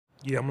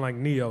Yeah, I'm like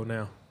Neo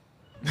now.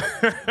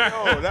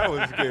 Oh, that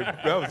was good.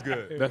 That was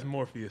good. That's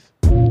Morpheus.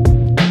 Look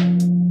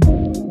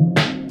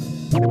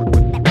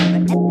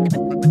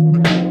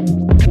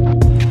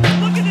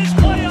at this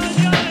play on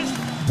Giannis.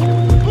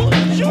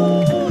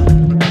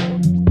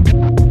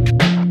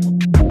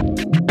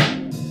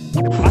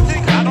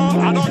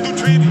 I don't do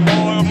trade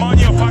or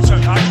money or fashion.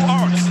 I do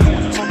arts.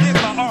 For me, it's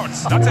about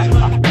arts. That's it.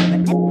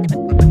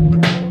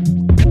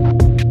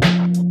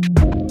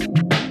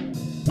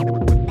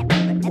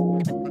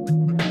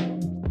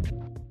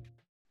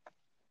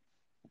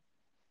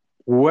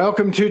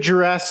 Welcome to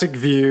Jurassic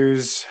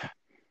Views.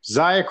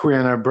 Zaya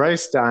and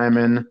Bryce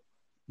Diamond,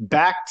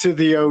 back to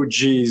the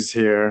OGs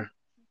here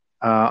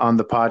on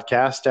the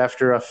podcast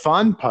after a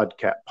fun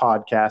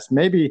podcast,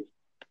 maybe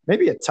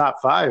a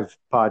top 5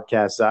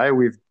 podcast. Zaya,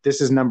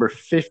 this is number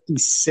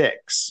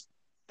 56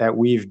 that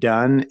we've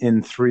done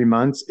in 3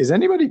 months. Is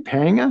anybody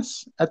paying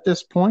us at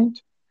this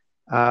point?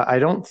 I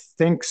don't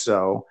think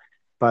so,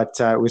 but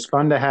it was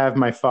fun to have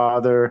my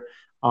father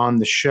on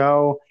the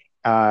show.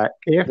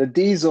 The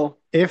diesel.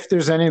 If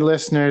there's any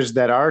listeners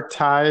that are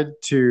tied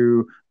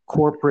to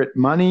corporate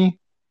money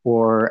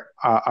or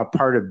a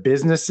part of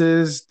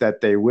businesses that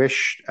they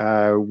wish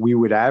we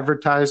would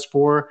advertise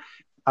for,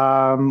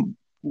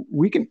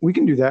 we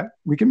can do that.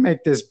 We can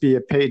make this be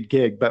a paid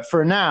gig. But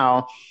for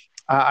now,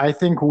 I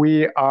think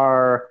we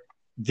are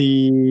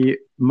the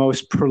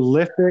most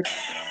prolific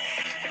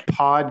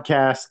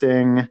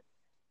podcasting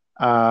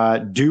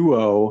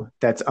duo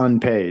that's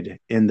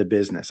unpaid in the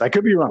business. I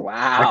could be wrong.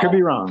 Wow. I could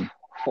be wrong.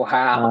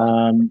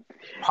 Wow.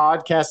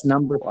 Podcast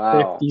number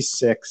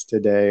 56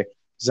 today.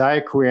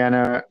 Zaya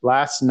Quiana.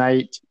 Last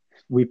night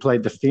we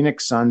played the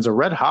Phoenix Suns, a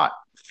red hot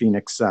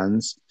Phoenix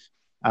Suns,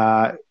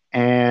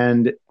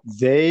 and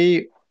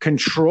they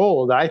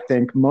controlled, I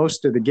think,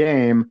 most of the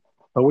game,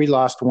 but we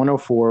lost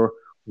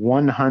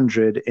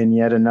 104-100 in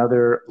yet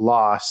another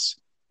loss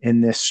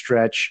in this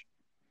stretch.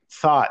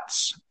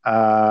 Thoughts?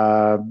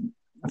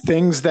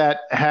 Things that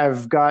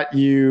have got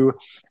you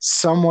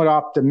somewhat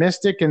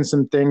optimistic and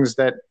some things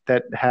that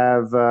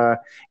have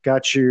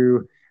got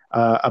you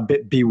a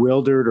bit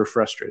bewildered or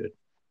frustrated.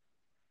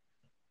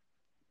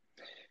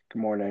 Good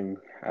morning,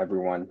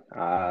 everyone.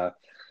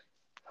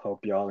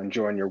 Hope y'all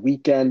enjoying your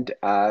weekend.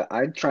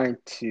 I'm trying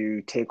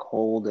to take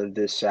hold of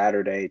this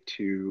Saturday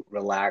to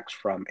relax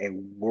from a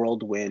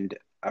whirlwind,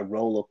 a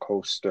roller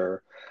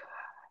coaster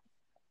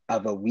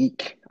of a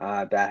week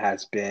that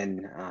has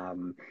been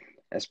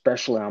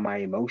especially on my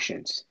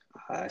emotions.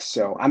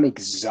 So I'm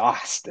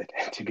exhausted,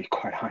 to be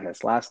quite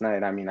honest. Last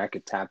night, I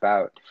could tap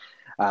out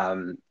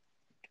of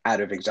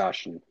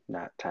exhaustion,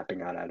 not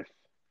tapping out of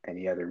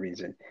any other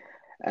reason.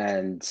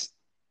 And,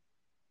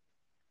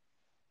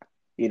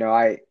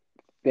 I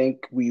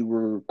think we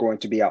were going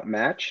to be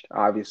outmatched,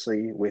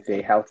 obviously, with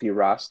a healthy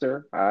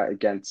roster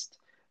against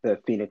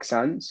the Phoenix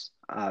Suns.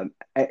 And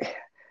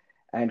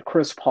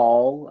Chris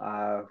Paul,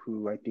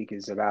 who I think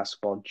is a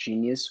basketball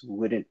genius,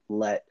 wouldn't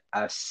let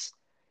us.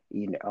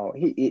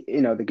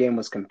 The game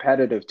was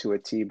competitive to a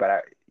T,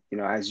 but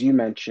as you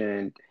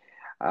mentioned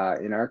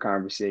in our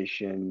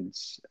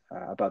conversations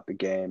about the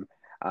game,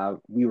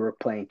 we were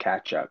playing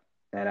catch up,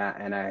 and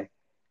I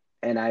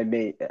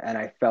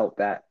felt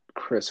that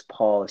Chris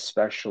Paul,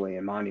 especially,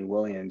 and Monty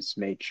Williams,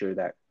 made sure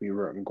that we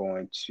weren't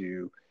going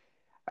to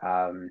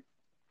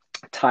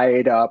tie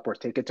it up or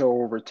take it to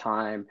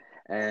overtime,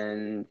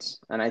 and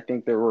I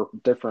think there were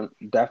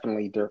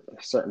definitely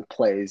certain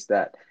plays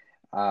that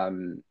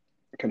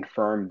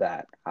confirmed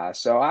that.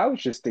 So I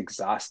was just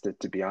exhausted,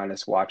 to be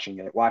honest, watching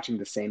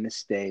the same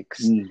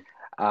mistakes, and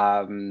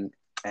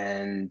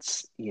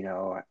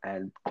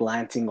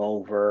glancing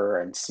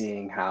over and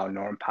seeing how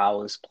Norm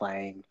Powell is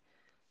playing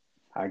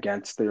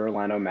against the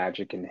Orlando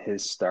Magic in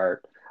his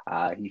start.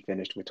 He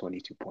finished with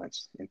 22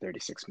 points in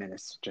 36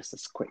 minutes. Just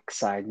as a quick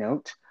side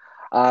note.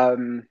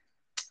 And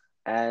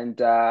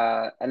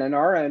on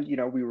our end,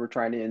 we were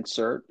trying to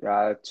insert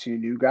 2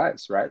 new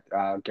guys, right?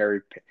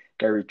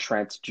 Gary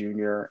Trent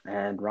Jr.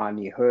 and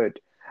Rodney Hood,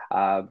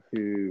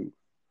 who,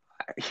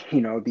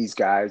 these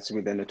guys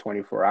within a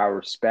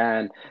 24-hour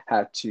span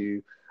had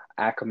to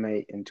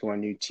acclimate into a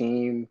new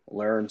team,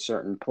 learn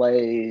certain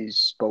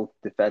plays, both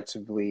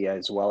defensively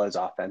as well as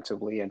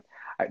offensively. And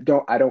I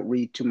don't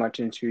read too much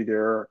into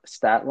their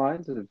stat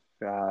lines of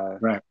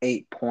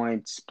 8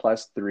 points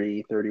plus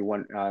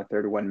 31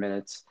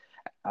 minutes,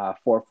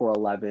 4 for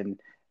 11.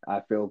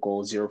 Field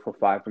goal, 0 for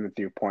 5 from the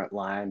 3-point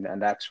line,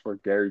 and that's for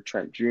Gary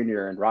Trent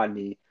Jr. And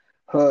Rodney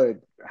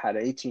Hood had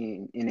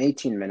 18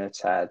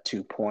 minutes, had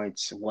 2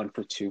 points, 1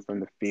 for 2 from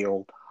the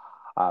field,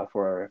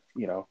 for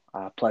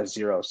plus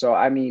 0. So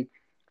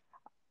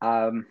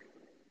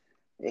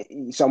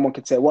someone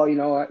could say,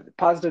 well,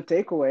 positive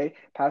takeaway,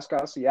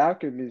 Pascal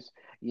Siakam is,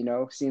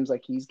 seems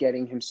like he's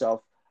getting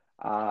himself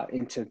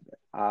into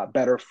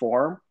better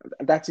form.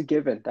 That's a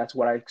given. That's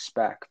what I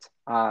expect.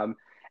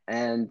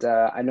 And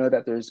I know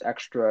that there's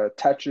extra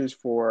touches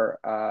for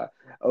OG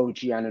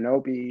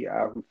Anunoby,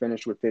 who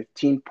finished with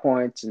 15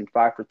 points and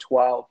 5 for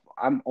 12.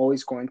 I'm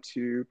always going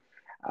to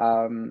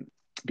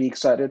be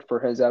excited for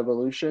his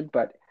evolution,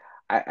 but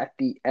at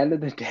the end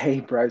of the day,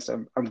 Bryce,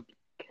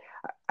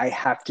 I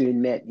have to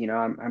admit,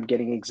 I'm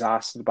getting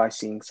exhausted by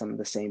seeing some of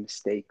the same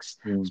mistakes,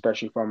 Mm.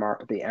 especially from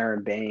the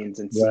Aaron Baines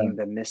and Right. seeing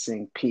the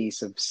missing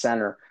piece of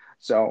center.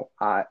 So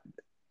I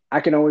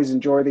can always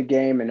enjoy the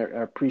game and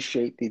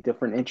appreciate the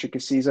different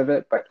intricacies of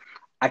it, but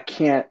I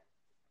can't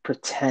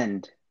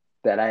pretend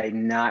that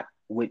I'm not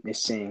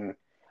witnessing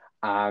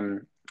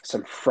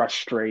some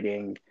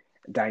frustrating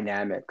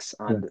dynamics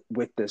Yeah.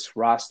 with this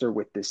roster,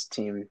 with this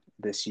team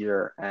this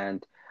year.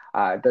 And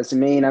it doesn't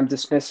mean I'm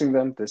dismissing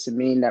them. Doesn't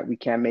mean that we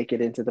can't make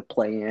it into the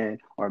play-in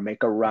or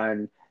make a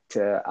run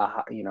to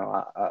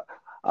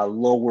a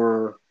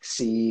lower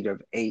seed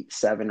of 8,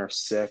 7, or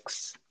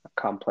 6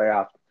 come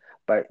playoff.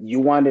 But you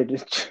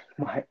wanted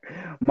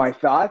my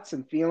thoughts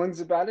and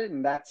feelings about it,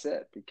 and that's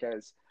it.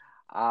 Because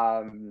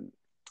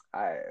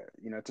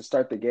to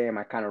start the game,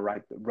 I kind of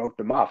wrote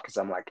them off because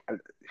I'm like,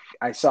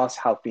 I saw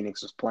how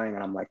Phoenix was playing,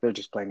 and I'm like, they're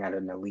just playing at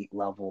an elite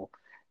level,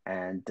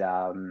 and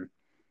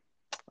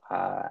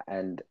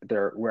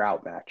we're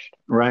outmatched.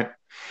 Right.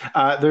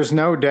 There's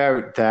no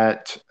doubt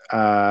that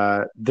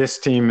this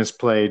team has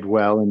played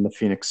well in the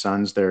Phoenix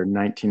Suns. They're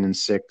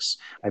 19-6,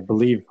 I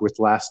believe. With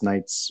last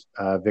night's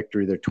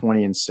victory, they're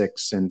 20-6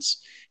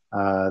 since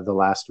the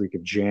last week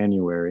of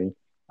January.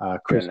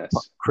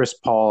 Chris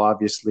Paul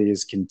obviously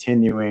is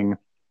continuing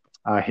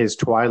his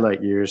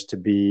twilight years to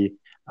be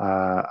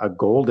a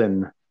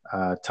golden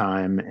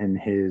time in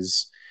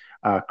his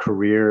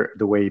career,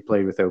 the way he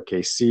played with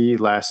OKC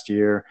last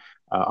year.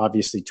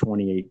 Obviously,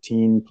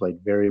 2018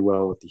 played very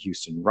well with the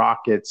Houston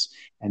Rockets,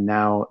 and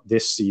now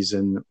this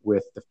season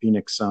with the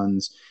Phoenix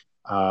Suns,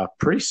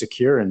 pretty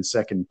secure in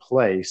second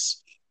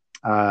place.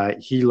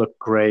 He looked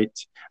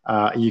great.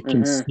 You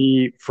can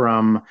see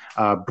from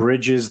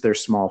Bridges, their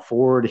small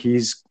forward,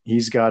 he's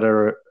got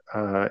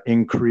a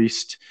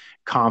increased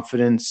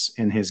confidence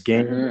in his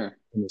game,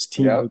 in his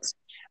teammates.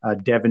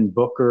 Devin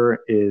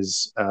Booker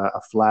is a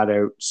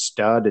flat-out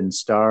stud and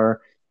star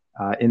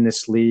in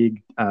this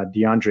league.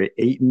 DeAndre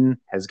Ayton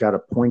has got a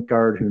point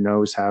guard who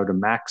knows how to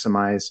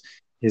maximize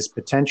his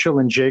potential,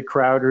 and Jay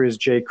Crowder is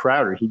Jay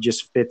Crowder. He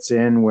just fits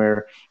in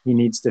where he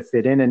needs to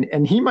fit in,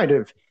 and he might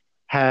have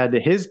had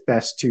his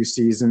best 2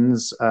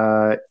 seasons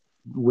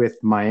with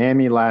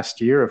Miami last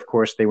year. Of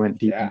course, they went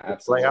deep into the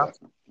playoffs.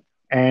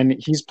 And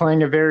he's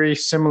playing a very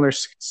similar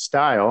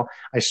style.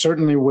 I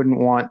certainly wouldn't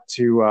want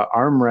to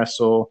arm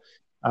wrestle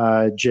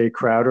Jay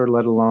Crowder,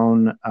 let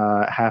alone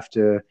have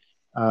to,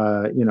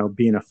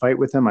 be in a fight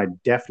with him. I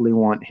definitely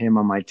want him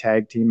on my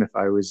tag team if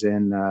I was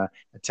in a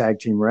tag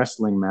team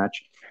wrestling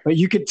match. But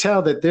you could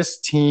tell that this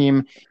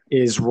team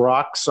is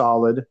rock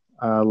solid,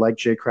 like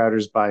Jay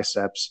Crowder's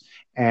biceps,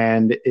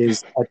 and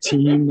is a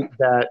team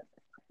that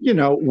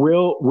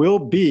will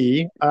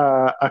be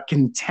a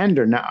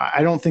contender. Now,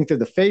 I don't think they're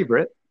the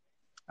favorite.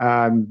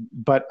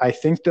 But I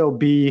think they'll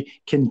be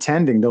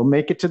contending. They'll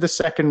make it to the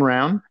second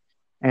round,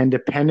 and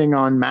depending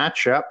on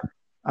matchup,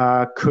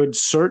 could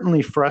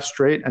certainly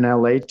frustrate an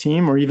LA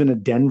team or even a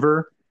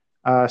Denver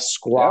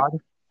squad.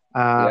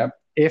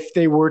 If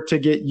they were to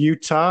get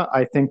Utah,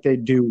 I think they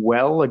do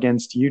well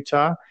against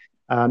Utah.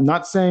 I'm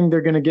not saying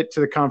they're going to get to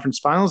the conference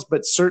finals,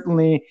 but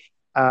certainly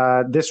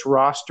this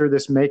roster,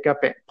 this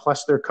makeup,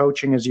 plus their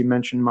coaching, as you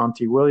mentioned,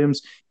 Monty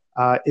Williams,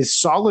 is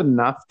solid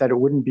enough that it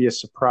wouldn't be a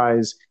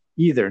surprise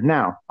either.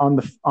 Now,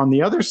 on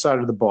the other side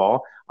of the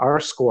ball, our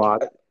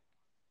squad,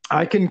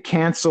 I can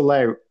cancel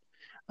out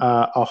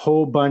a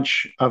whole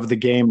bunch of the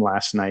game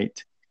last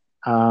night.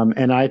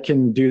 And I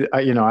can do,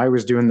 I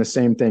was doing the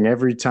same thing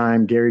every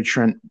time Gary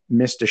Trent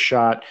missed a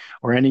shot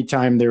or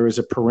anytime there was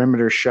a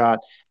perimeter shot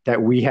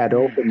that we had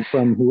open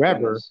from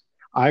whoever.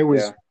 I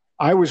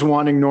was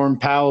wanting Norm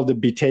Powell to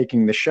be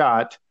taking the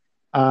shot.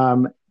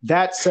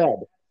 That said,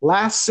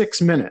 last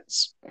 6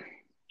 minutes,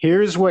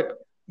 here's what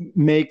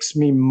makes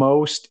me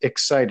most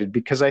excited,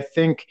 because I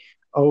think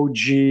OG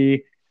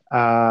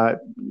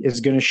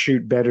is going to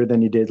shoot better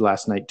than he did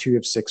last night, 2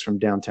 of 6 from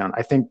downtown.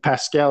 I think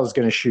Pascal is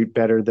going to shoot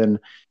better than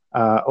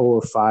 0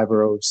 of 5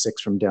 or 0 of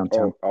 6 from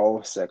downtown. 0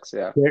 of 6,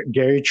 yeah.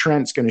 Gary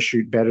Trent's going to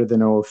shoot better than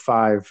 0 of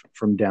 5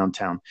 from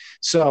downtown.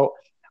 So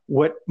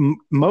what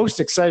most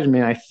excited me,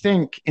 and I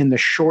think in the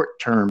short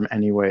term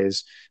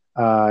anyways,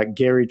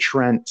 Gary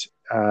Trent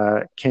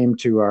came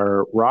to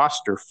our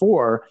roster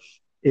for,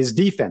 is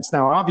defense.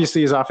 Now,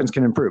 obviously, his offense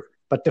can improve,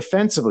 but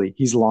defensively,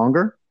 he's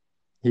longer.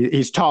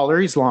 He's taller.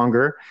 He's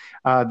longer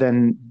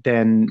than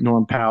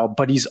Norm Powell,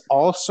 but he's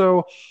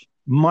also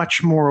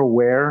much more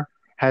aware,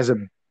 has a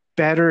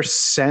better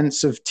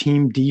sense of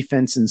team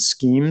defense and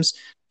schemes,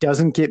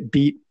 doesn't get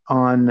beat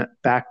on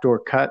backdoor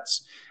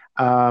cuts.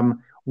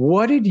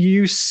 What did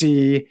you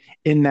see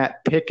in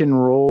that pick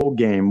and roll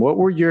game? What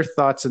were your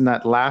thoughts in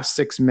that last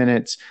 6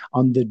 minutes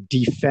on the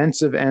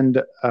defensive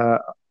end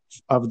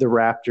of the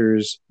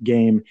Raptors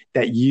game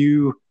that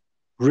you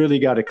really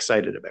got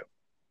excited about?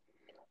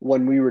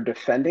 When we were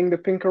defending the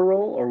pick and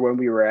roll, or when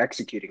we were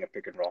executing a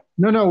pick and roll?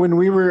 No, when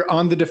we were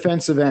on the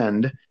defensive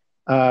end,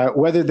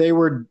 whether they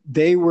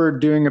were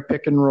doing a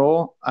pick and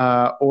roll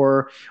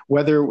or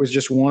whether it was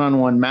just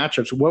one-on-one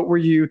matchups. What were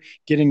you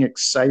getting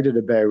excited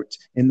about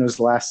in those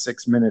last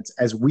 6 minutes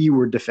as we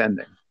were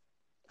defending?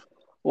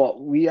 Well,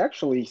 we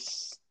actually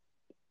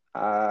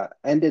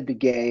ended the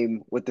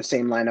game with the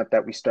same lineup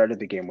that we started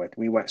the game with.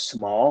 We went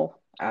small.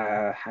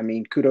 I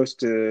mean, kudos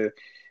to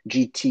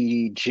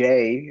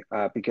GTJ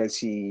because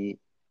he,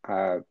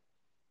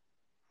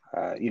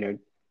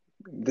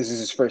 this is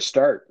his first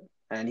start,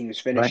 and he was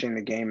finishing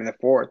the game in the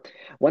fourth.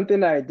 One thing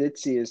that I did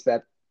see is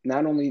that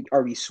not only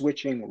are we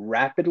switching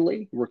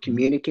rapidly, we're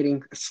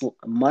communicating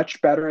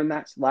much better in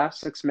that last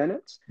 6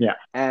 minutes. Yeah.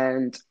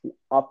 And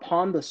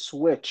upon the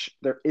switch,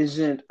 there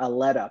isn't a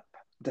let up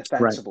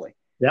defensively.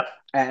 Yep.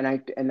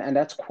 And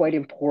that's quite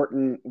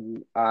important.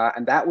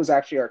 And that was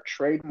actually our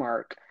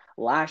trademark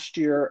last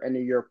year and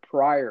the year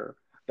prior,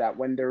 that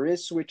when there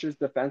is switches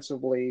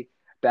defensively,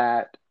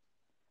 that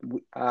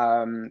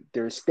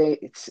there's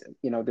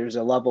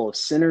a level of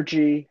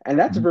synergy, and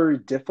that's very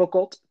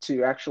difficult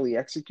to actually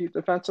execute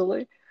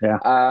defensively. Yeah.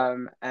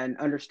 And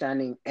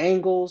understanding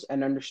angles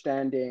and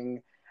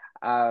understanding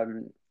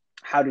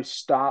how to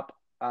stop,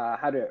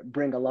 how to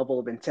bring a level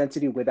of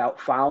intensity without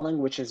fouling,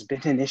 which has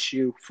been an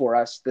issue for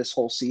us this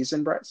whole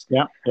season, Bryce.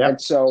 Yeah. And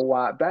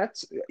so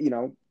that's,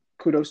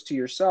 kudos to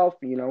yourself,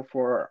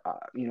 for,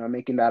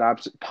 making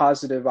that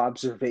positive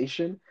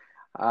observation,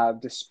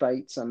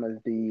 despite some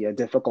of the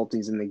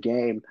difficulties in the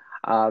game.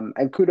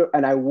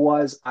 And I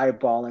was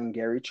eyeballing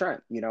Gary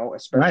Trent,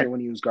 especially when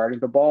he was guarding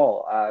the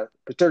ball,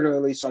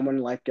 particularly someone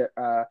like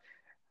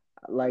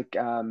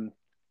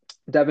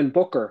Devin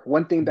Booker.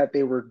 One thing that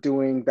they were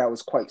doing that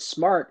was quite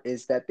smart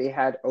is that they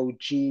had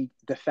OG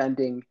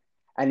defending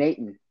an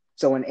Ayton.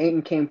 So when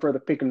Ayton came for the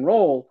pick and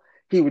roll,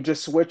 he would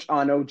just switch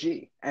on OG.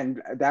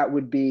 And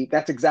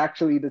that's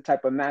exactly the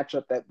type of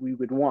matchup that we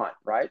would want,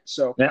 right?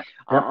 So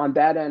on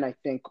that end, I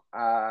think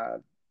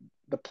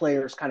the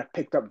players kind of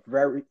picked up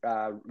very,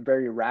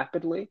 very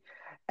rapidly.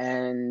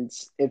 And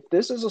if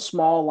this is a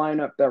small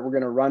lineup that we're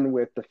going to run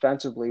with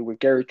defensively, with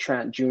Gary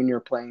Trent Jr.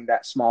 playing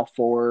that small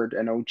forward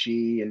and OG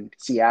and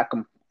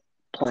Siakam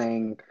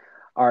playing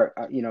our,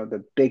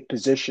 the big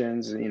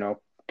positions,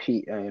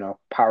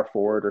 power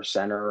forward or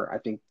center, I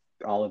think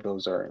all of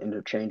those are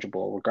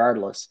interchangeable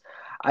regardless.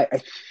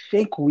 I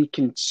think we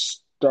can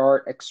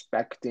start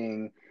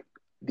expecting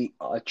the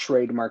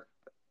Toronto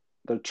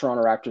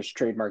Raptors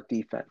trademark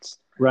defense.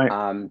 Right.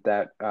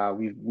 That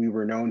we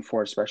were known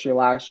for, especially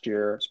last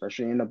year,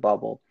 especially in the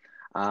bubble.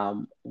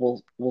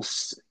 We'll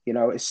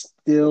it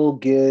still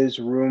gives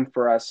room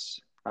for us,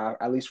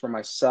 at least for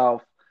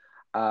myself,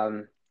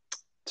 to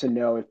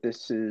know if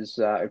this is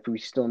if we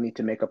still need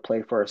to make a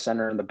play for a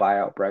center in the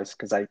buyout, Bryce,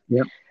 because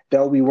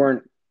though we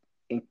weren't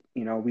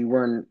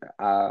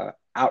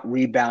out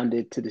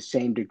rebounded to the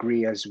same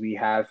degree as we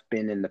have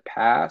been in the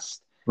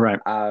past. Right.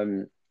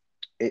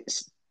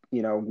 It's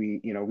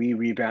we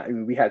rebound. I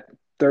mean, we had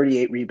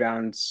 38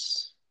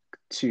 rebounds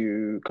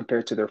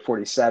compared to their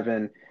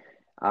 47.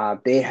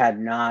 They had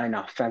 9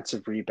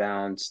 offensive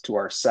rebounds to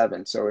our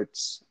 7. So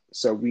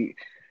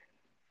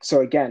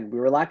again, we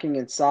were lacking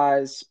in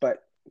size,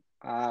 but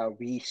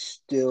we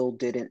still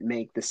didn't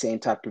make the same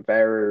type of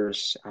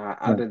errors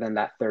other than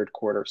that third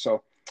quarter.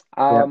 So,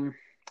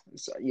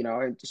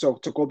 so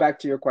to go back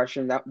to your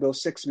question,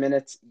 those 6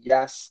 minutes,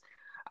 yes,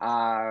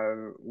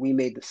 we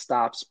made the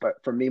stops,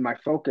 but for me, my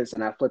focus,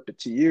 and I flip it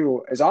to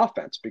you, is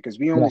offense, because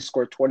we only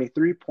scored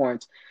 23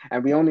 points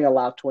and we only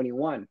allowed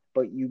 21,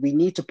 but we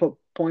need to put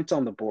points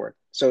on the board.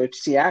 So if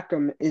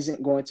Siakam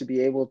isn't going to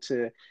be able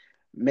to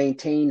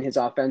maintain his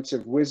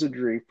offensive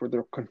wizardry for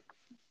the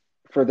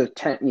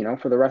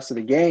rest of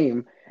the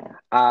game,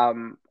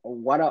 and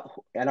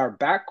our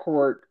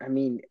backcourt, I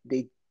mean,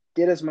 they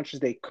did as much as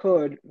they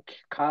could.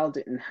 Kyle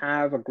didn't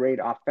have a great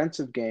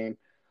offensive game,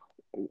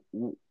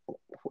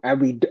 and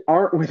we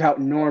aren't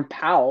without Norm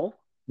Powell,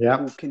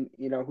 who can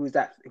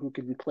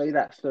play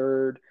that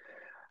third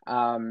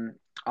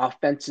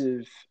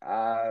offensive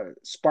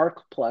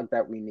spark plug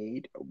that we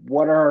need.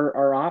 What are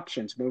our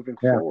options moving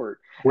forward?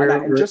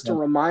 Just to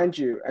remind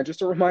you,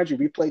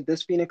 we played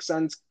this Phoenix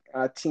Suns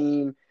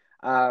team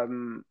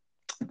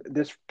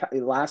this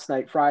last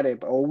night, Friday,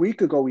 but a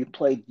week ago we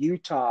played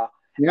Utah,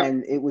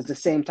 and it was the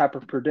same type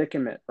of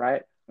predicament,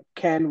 right?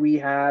 Can we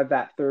have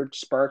that third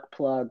spark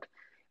plug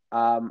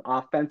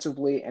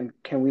offensively, and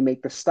can we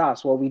make the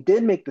stops? Well, we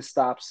did make the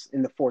stops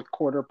in the fourth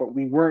quarter, but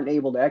we weren't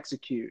able to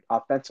execute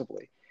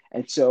offensively.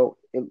 And so,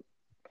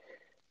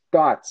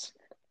 thoughts?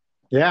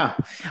 Yeah,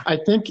 I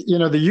think,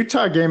 the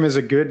Utah game is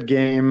a good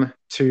game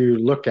to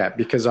look at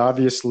because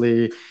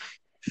obviously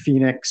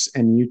Phoenix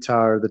and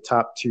Utah are the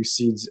top 2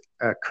 seeds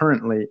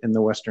currently in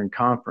the Western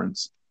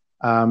Conference.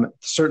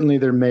 Certainly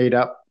they're made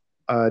up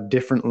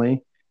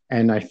differently.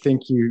 And I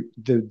think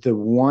the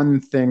one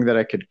thing that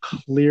I could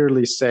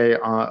clearly say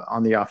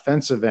on the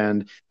offensive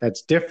end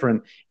that's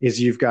different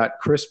is you've got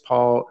Chris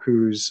Paul,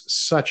 who's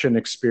such an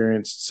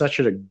experienced, such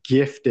a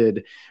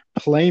gifted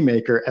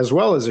playmaker as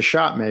well as a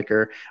shot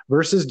maker,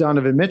 versus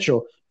Donovan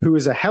Mitchell, who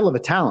is a hell of a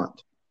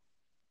talent.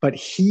 But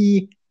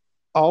he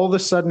all of a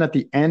sudden at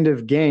the end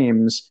of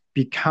games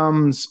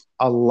becomes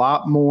a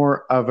lot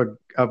more of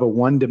a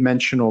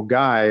one-dimensional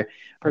guy, both.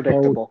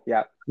 Predictable.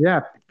 Yeah.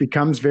 Yeah,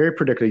 becomes very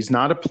predictable. He's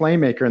not a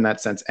playmaker in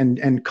that sense.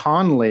 And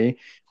Conley,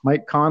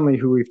 Mike Conley,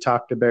 who we've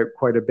talked about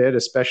quite a bit,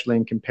 especially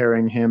in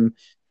comparing him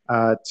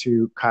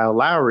to Kyle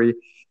Lowry,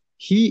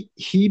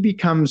 he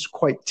becomes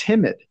quite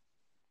timid,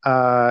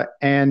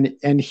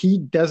 and he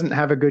doesn't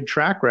have a good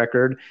track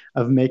record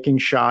of making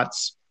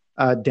shots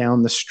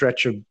down the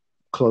stretch of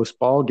close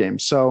ball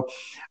games. So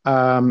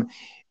um,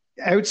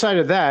 outside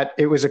of that,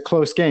 it was a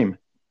close game.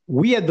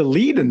 We had the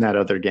lead in that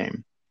other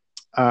game.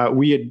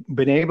 We had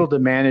been able to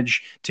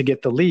manage to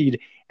get the lead,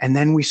 and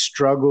then we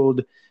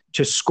struggled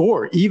to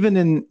score, even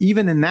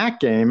in that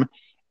game.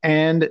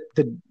 And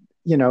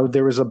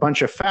there was a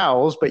bunch of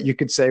fouls, but you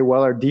could say,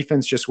 well, our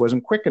defense just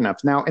wasn't quick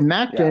enough. Now, in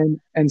that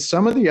game and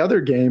some of the other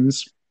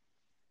games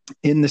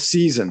in the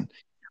season,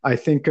 I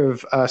think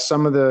of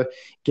some of the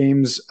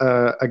games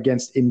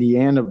against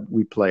Indiana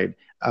we played,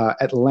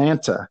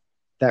 Atlanta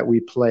that we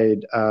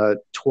played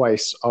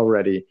twice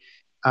already.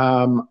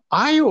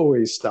 I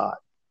always thought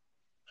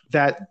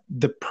that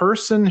the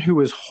person who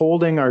was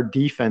holding our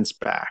defense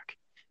back,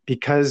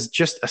 because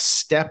just a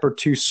step or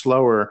two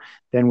slower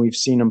than we've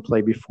seen him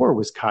play before,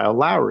 was Kyle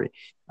Lowry.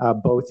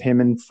 Both him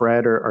and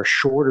Fred are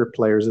shorter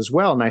players as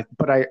well.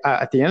 But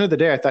at the end of the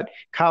day, I thought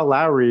Kyle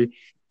Lowry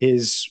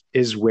is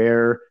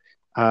where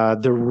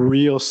the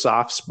real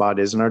soft spot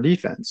is in our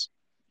defense.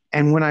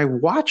 And when I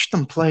watched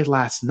them play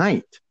last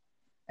night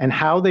and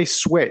how they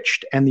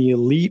switched and the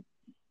elite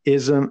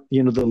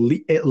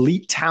the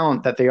elite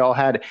talent that they all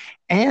had,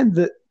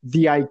 and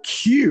the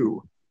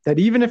IQ that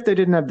even if they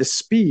didn't have the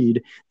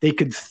speed, they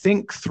could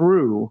think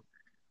through,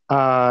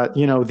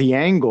 the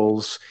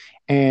angles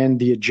and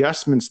the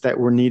adjustments that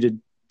were needed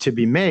to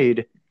be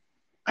made.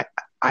 I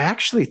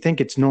actually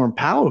think it's Norm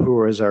Powell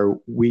who is our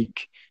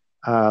weakest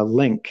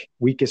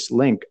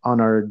link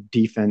on our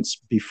defense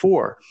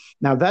before.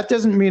 Now, that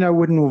doesn't mean I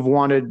wouldn't have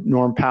wanted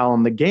Norm Powell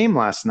in the game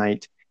last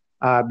night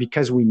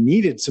because we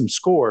needed some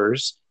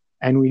scores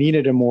and we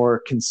needed a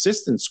more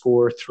consistent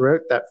score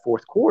throughout that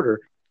fourth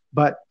quarter.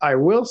 But I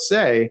will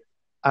say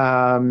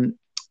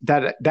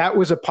that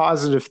was a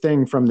positive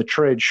thing from the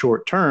trade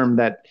short term,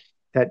 that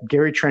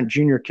Gary Trent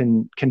Jr.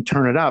 can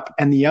turn it up,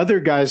 and the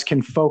other guys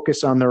can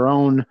focus on their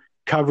own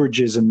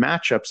coverages and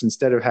matchups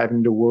instead of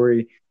having to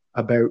worry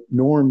about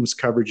Norm's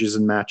coverages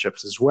and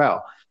matchups as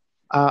well.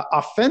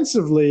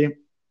 Offensively,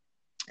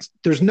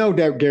 there's no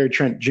doubt Gary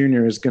Trent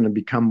Jr. is going to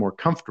become more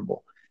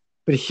comfortable.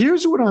 But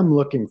here's what I'm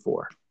looking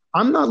for.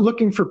 I'm not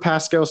looking for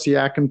Pascal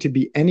Siakam to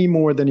be any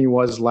more than he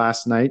was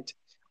last night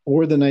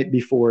or the night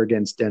before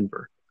against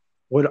Denver.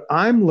 What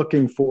I'm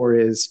looking for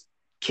is,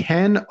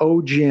 can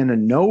OG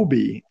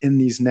Anunoby in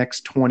these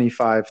next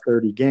 25,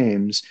 30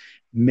 games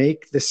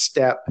make the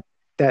step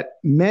that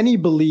many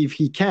believe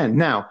he can?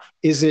 Now,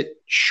 is it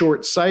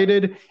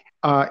short-sighted?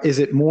 Is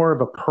it more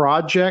of a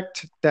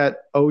project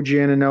that OG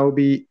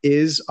Anunoby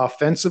is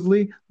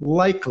offensively?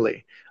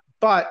 Likely.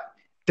 But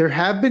there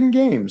have been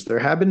games, there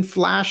have been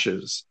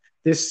flashes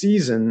this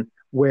season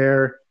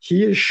where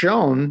he has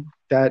shown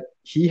that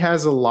he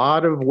has a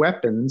lot of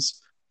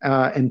weapons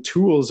and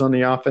tools on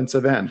the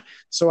offensive end.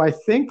 So I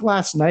think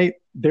last night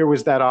there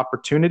was that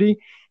opportunity,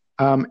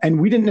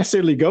 and we didn't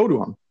necessarily go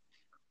to him.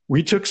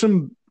 We took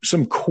some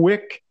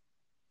quick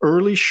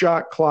early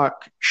shot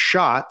clock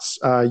shots.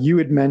 You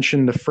had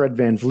mentioned the Fred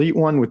VanVleet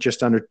one with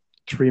just under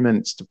 3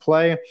 minutes to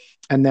play.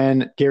 And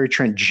then Gary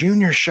Trent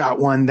Jr. shot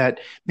one that,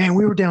 man,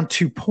 we were down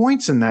 2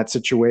 points in that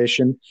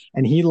situation,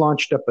 and he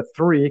launched up a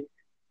three.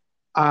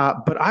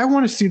 But I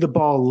want to see the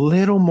ball a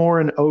little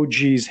more in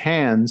OG's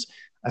hands,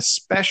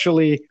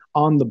 especially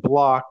on the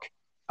block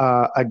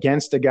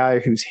against a guy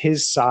who's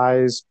his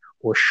size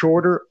or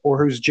shorter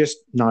or who's just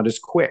not as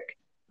quick.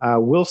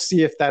 We'll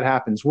see if that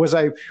happens. Was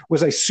I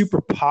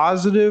super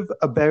positive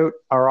about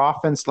our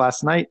offense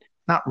last night?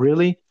 Not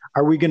really.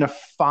 Are we going to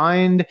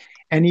find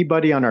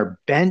anybody on our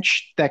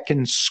bench that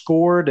can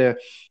score to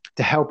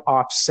help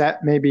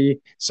offset maybe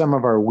some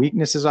of our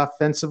weaknesses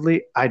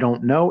offensively? I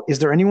don't know. Is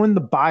there anyone in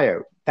the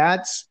buyout?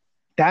 That's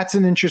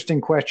an interesting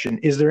question.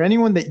 Is there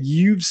anyone that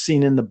you've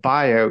seen in the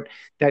buyout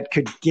that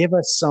could give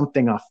us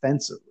something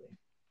offensively?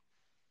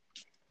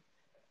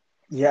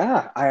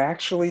 Yeah, I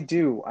actually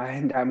do.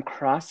 And I'm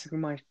crossing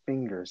my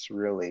fingers,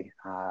 really.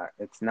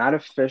 It's not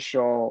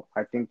official.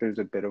 I think there's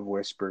a bit of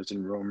whispers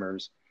and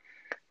rumors,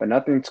 but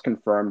nothing's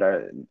confirmed.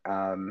 And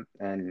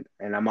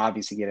I'm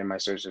obviously getting my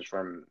sources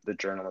from the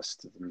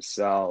journalists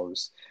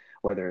themselves,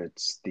 whether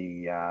it's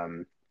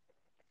the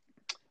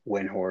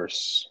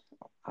Windhorse,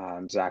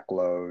 Zach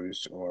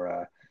Lowe's,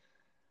 or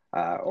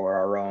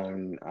our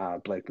own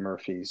Blake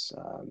Murphy's,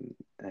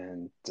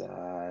 and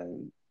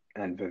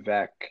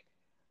Vivek,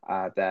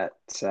 that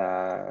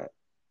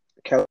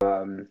Kelly,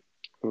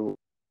 who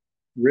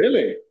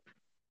Really?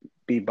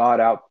 be bought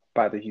out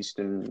by the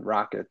Houston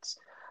Rockets.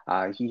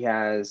 He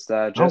has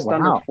just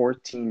under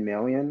 14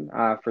 million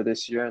for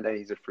this year, and then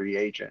he's a free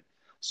agent.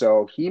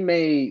 So he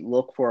may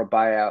look for a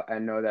buyout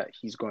and know that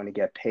he's going to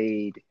get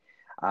paid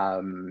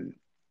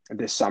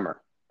this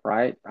summer.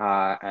 right?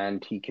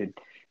 And he could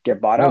get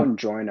bought out Right. and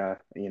join a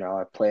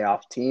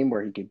playoff team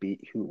where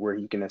where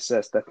he can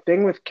assist. The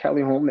thing with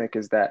Kelly Holnick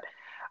is that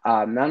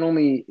not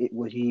only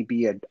would he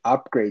be an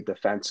upgrade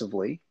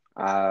defensively,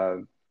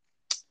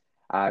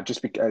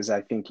 just because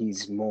I think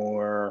he's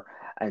more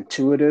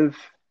intuitive,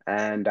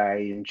 and I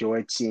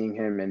enjoyed seeing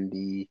him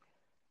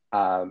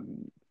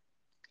um,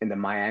 in the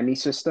Miami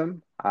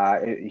system. Yeah.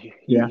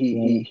 Yeah.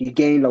 He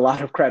gained a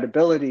lot of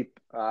credibility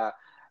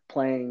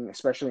playing,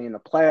 especially in the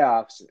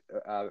playoffs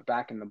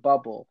back in the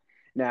bubble.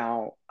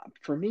 Now,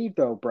 for me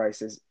though,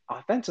 Bryce is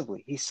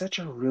offensively, he's such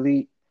a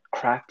really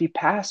crafty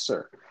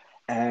passer.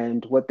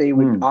 And what they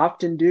would Mm.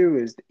 often do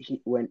is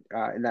he when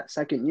in that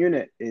second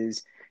unit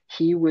is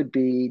he would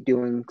be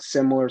doing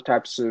similar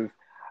types of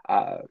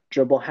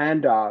dribble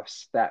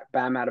handoffs that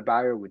Bam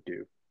Adebayo would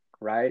do,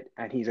 right?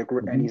 And Hmm. he's a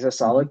Hmm.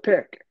 solid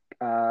pick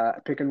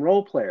and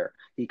roll player.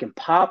 He can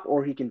pop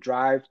or he can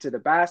drive to the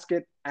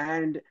basket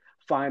and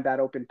find that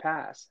open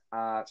pass.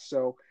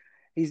 So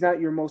he's not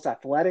your most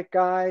athletic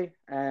guy,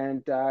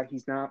 and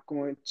he's not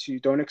going to.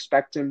 Don't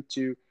expect him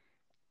to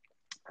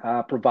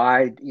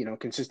provide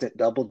consistent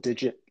double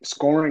digit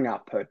scoring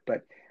output,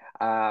 but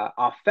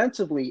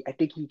offensively, I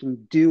think he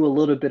can do a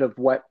little bit of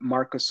what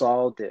Marc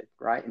Gasol did,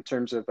 right, in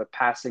terms of a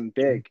passing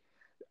big.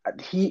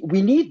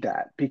 We need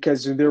that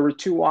because there were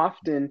too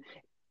often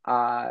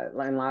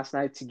in last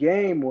night's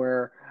game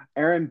where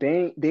Aaron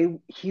Bain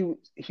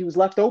he was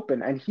left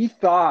open and he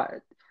thought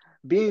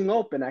being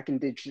open I can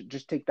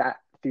just take that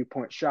 3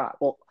 point shot.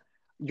 Well,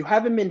 you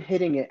haven't been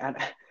hitting it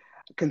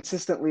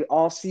consistently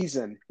all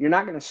season. You're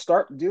not going to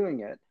start doing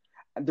it.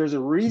 There's a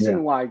Yeah.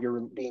 reason why you're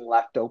being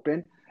left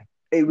open.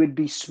 It would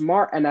be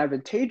smart and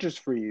advantageous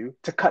for you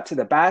to cut to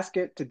the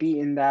basket, to be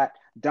in that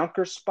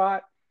dunker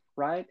spot,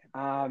 right?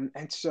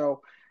 And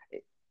so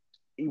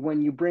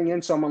when you bring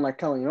in someone like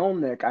Kelly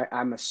Olynyk,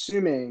 I'm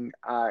assuming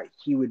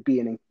he would be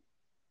an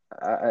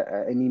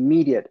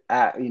immediate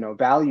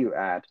value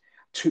add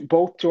to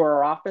both to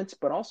our offense,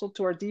 but also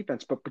to our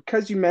defense. But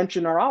because you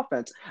mentioned our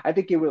offense, I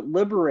think it would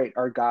liberate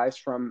our guys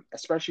from,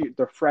 especially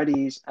the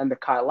Freddies and the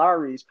Kyle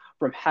Lowrys,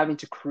 from having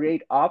to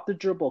create off the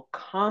dribble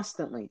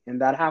constantly in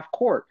that half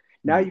court.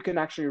 Now Right. you can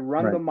actually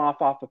run Right. them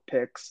off of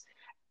picks,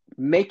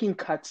 making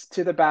cuts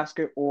to the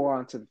basket or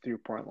onto the 3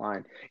 point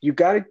line. You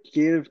got to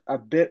give a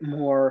bit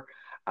more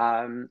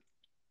um,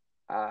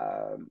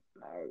 uh,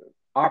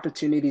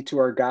 opportunity to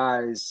our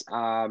guys,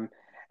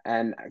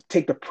 and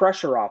take the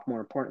pressure off. More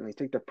importantly,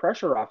 take the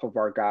pressure off of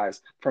our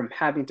guys from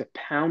having to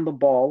pound the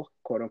ball,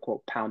 quote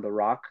unquote, pound the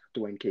rock,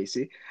 Dwayne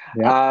Casey,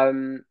 Yeah.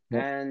 Yeah.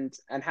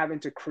 and having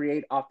to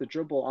create off the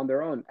dribble on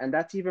their own. And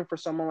that's even for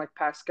someone like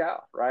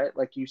Pascal, right?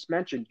 Like you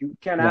mentioned, you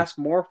can't Yeah. ask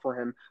more for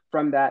him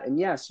from that. And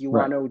yes, you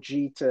Right. want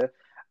OG to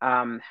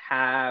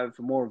have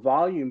more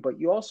volume, but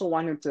you also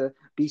want him to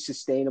be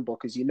sustainable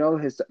because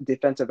his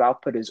defensive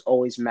output is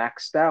always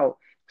maxed out,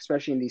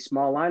 especially in these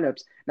small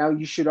lineups. Now,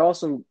 you should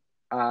also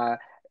uh,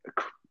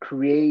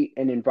 create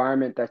an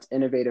environment that's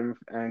innovative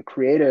and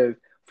creative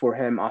for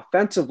him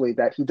offensively,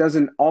 that he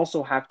doesn't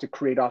also have to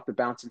create off the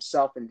bounce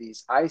himself in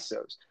these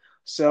ISOs.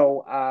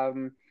 So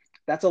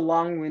that's a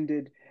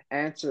long-winded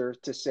answer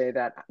to say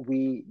that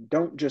we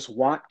don't just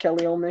want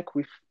Kelly Olynyk,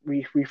 we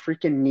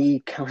freaking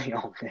need Kelly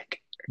Olynyk.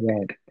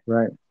 Right.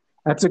 Right.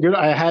 That's a good.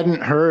 I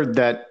hadn't heard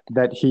that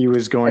he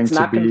was going It's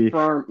to not be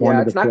confirmed. one Yeah,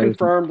 of the it's not players.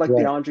 confirmed like the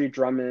Right. Andre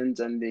Drummonds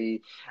and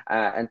the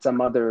and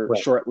some other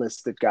Right.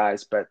 shortlisted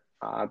guys, but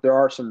there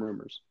are some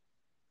rumors.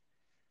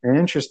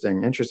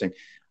 Interesting. Interesting.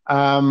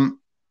 Um,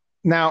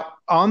 Now,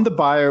 on the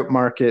buyout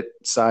market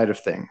side of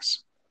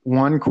things,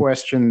 one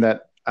question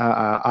that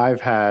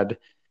I've had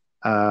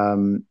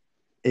um,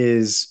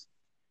 is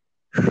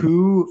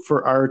who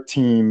for our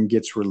team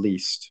gets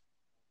released?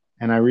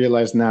 And I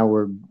realize now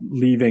we're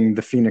leaving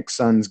the Phoenix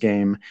Suns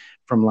game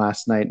from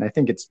last night, and I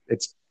think it's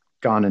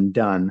gone and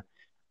done,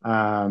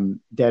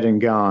 dead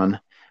and gone.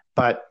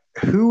 But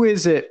who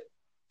is it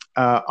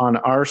on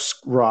our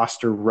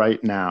roster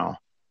right now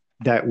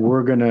that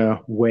we're going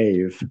to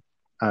waive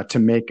to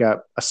make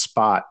up a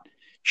spot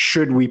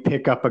should we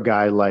pick up a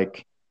guy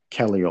like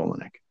Kelly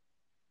Olynyk?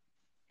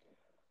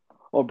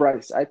 Well,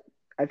 Bryce, I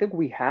think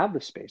we have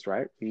the space,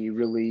 right?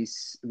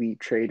 We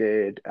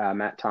traded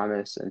Matt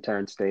Thomas and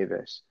Terrence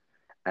Davis,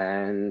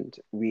 and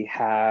we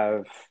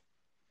have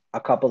a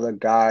couple of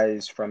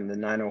guys from the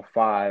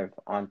 905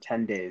 on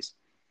 10 days,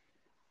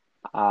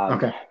 um,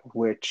 Okay.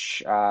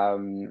 which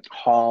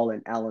Hall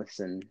and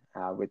Ellison,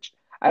 which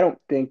I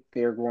don't think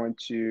they're going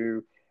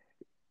to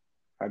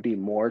be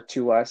more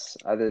to us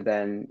other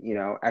than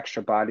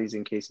extra bodies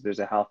in case there's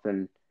a health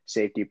and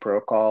safety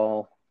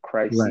protocol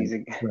Right. crises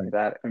Right.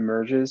 that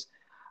emerges.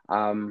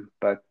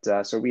 But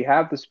so we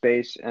have the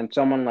space, and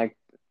someone like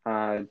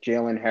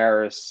Jalen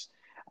Harris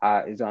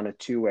is on a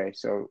two-way,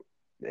 so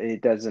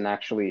it doesn't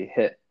actually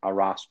hit a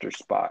roster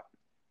spot.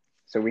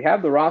 So we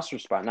have the roster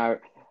spot now.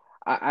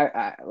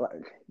 I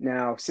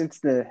now since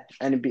the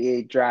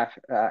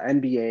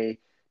NBA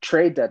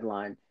trade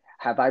deadline,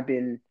 have I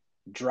been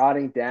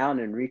jotting down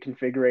and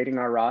reconfiguring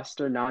our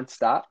roster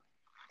nonstop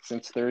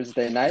since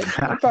Thursday night?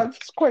 I thought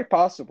it's quite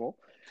possible.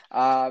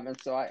 And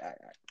so I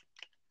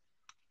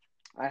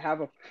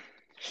have a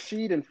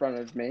sheet in front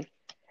of me,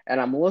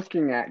 and I'm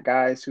looking at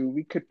guys who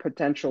we could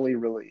potentially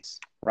release,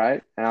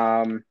 right?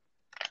 Who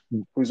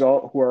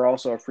are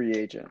also a free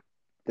agent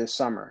this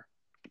summer.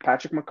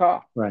 Patrick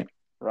McCaw, Right.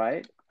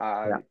 right?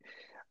 Yeah.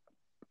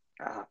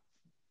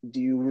 Do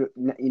you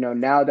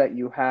now that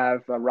you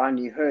have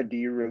Rodney Hood, do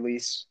you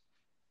release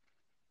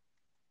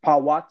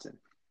Paul Watson?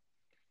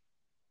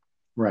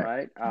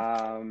 Right.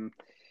 I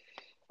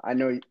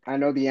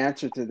know the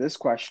answer to this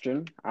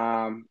question,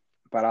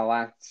 but I'll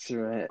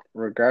answer it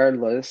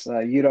regardless.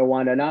 Yuta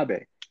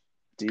Watanabe,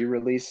 do you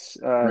release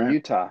Right.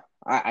 Utah?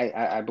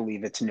 I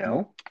believe it's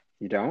no.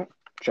 You don't.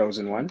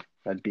 Chosen one.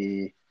 That'd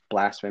be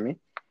blasphemy.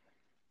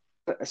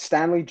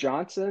 Stanley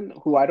Johnson,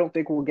 who I don't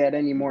think will get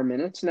any more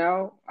minutes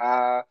now.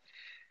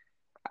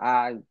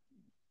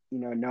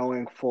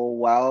 Knowing full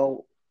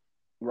well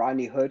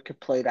Rodney Hood could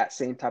play that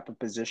same type of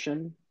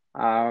position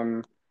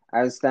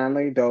as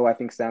Stanley, though I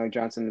think Stanley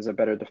Johnson is a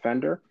better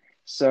defender.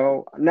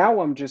 So now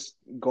I'm just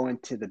going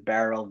to the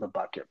barrel of the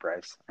bucket,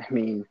 Bryce. I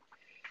mean,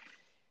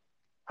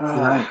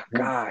 Right.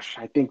 gosh,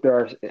 I think there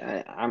are.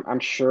 I'm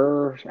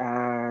sure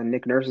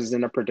Nick Nurse is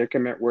in a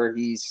predicament where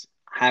he's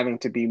having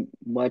to be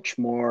much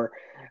more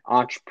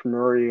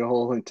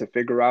entrepreneurial and to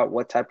figure out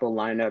what type of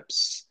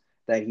lineups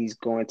that he's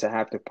going to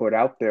have to put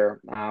out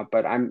there.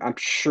 But I'm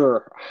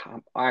sure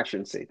I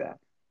shouldn't say that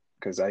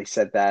because I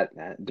said that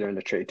during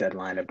the trade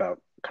deadline about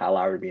Kyle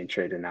Lowry being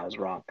traded, and I was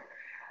wrong.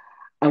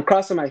 I'm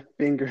crossing my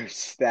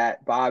fingers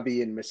that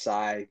Bobby and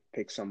Masai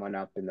pick someone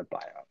up in the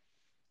buyout.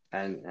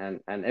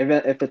 And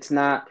if it's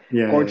not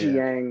Gorgie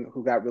Yang,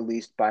 who got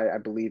released by, I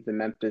believe, the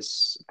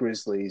Memphis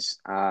Grizzlies,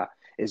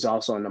 is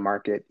also in the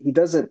market. He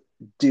doesn't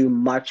do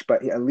much,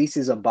 but at least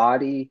he's a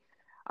body.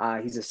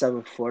 He's a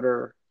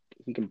 7-footer.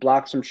 He can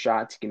block some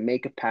shots. He can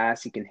make a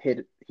pass. He can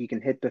hit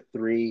the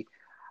three.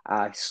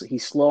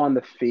 He's slow on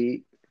the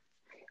feet.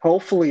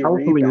 Hopefully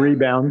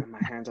rebound. My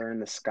hands are in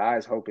the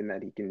skies, hoping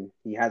that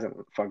he hasn't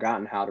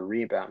forgotten how to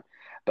rebound.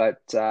 But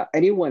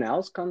anyone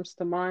else comes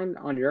to mind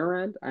on your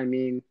end? I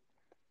mean,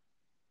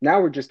 now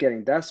we're just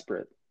getting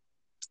desperate.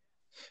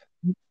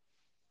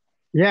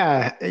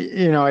 Yeah,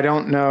 I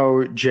don't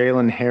know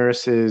Jalen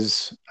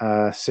Harris's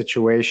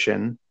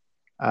situation,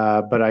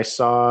 but I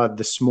saw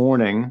this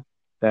morning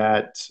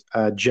that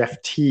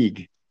Jeff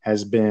Teague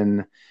has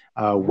been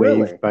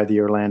waived by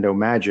the Orlando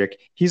Magic.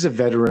 He's a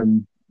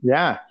veteran.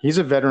 Yeah, he's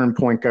a veteran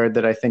point guard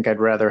that I think I'd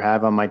rather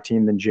have on my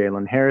team than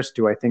Jalen Harris.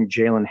 Do I think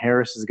Jalen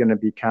Harris is going to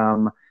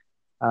become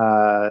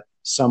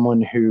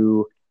someone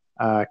who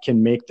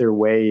can make their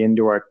way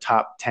into our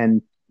top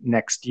 10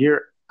 next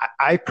year?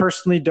 I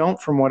personally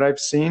don't, from what I've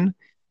seen.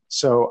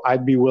 So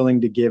I'd be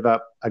willing to give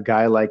up a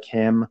guy like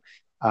him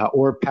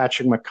or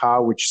Patrick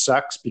McCaw, which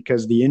sucks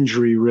because the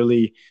injury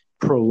really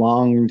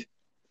prolonged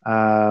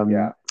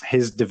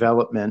his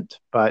development.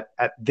 But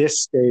at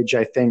this stage,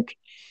 I think,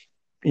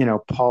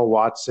 Paul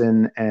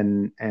Watson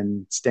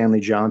and Stanley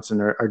Johnson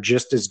are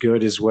just as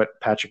good as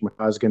what Patrick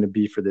McCaw is going to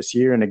be for this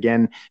year. And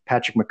again,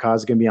 Patrick McCaw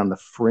is going to be on the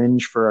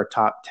fringe for our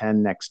top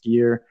 10 next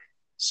year.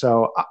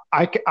 So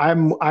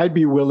I'd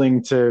be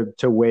willing to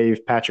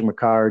waive Patrick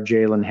McCaw or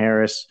Jalen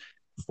Harris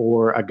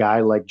for a guy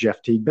like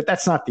Jeff Teague, but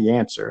that's not the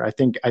answer. I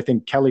think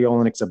Kelly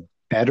Olynyk's a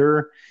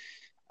better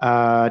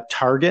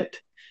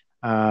target,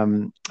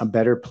 a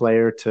better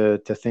player to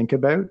think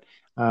about.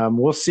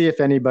 We'll see if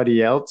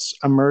anybody else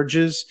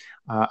emerges.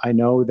 I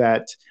know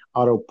that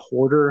Otto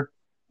Porter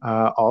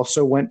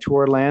also went to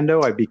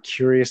Orlando. I'd be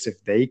curious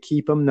if they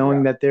keep him,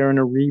 knowing that they're in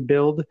a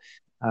rebuild.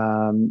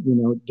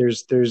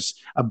 There's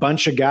a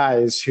bunch of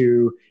guys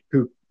who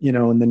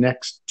in the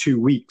next 2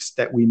 weeks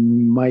that we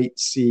might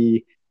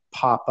see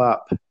pop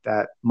up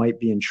that might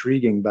be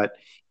intriguing, but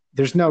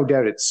there's no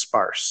doubt it's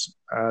sparse.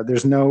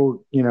 There's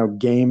no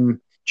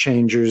game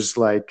changers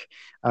like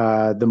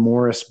the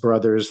Morris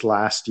brothers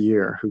last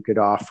year who could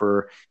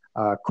offer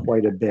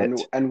quite a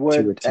bit. And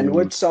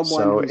would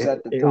someone who's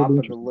at the top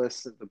of the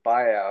list of the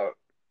buyout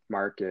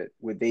market,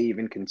 would they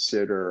even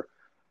consider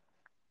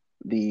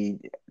the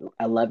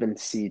 11th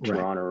seed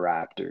Toronto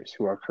Raptors,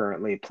 who are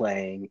currently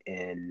playing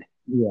in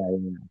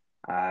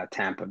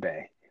Tampa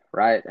Bay,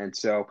 right? And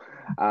so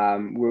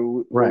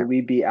will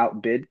we be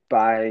outbid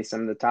by some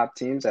of the top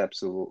teams?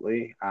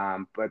 Absolutely.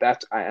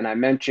 But I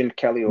mentioned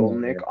Kelly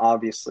Olynyk,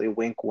 obviously,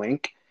 wink,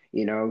 wink.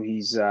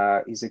 He's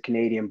a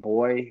Canadian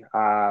boy.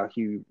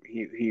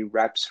 He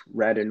reps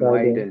red and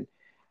white and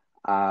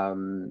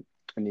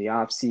in the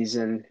off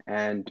season.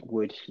 And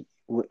would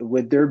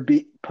there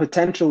be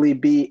potentially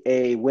be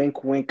a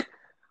wink wink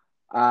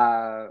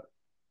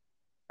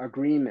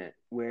agreement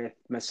with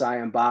Masai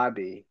and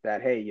Bobby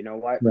that, hey, you know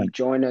what, you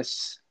join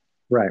us,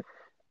 right?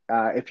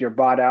 If you're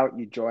bought out,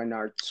 you join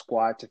our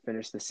squad to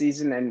finish the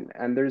season,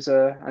 and there's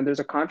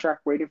a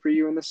contract waiting for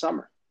you in the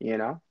summer.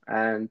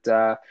 And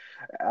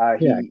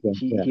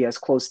he has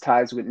close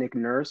ties with Nick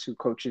Nurse, who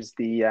coaches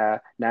the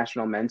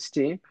national men's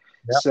team.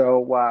 Yep.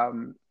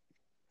 So,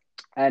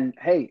 and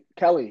hey,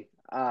 Kelly,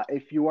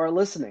 if you are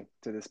listening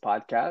to this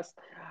podcast,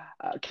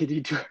 can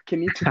you do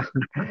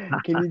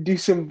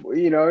some,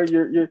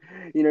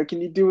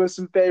 can you do us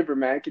some favor,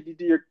 man? Can you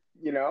do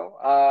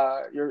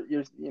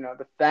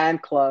the fan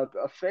club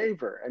a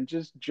favor and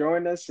just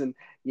join us and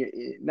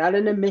not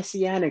in a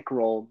messianic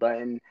role, but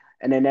in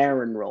an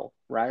Aaron role,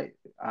 right?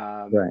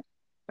 Right.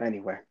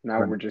 Anyway, now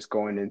Right. we're just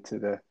going into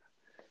the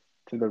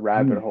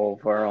rabbit hole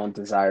of our own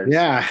desires.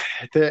 Yeah,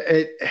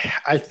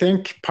 I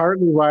think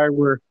partly why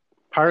we're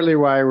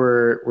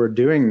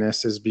doing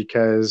this is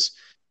because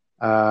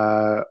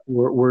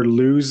we're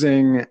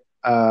losing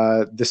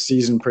the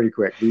season pretty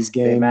quick. These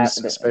games,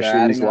 they're especially these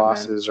adding up, man.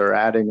 losses, are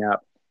adding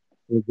up.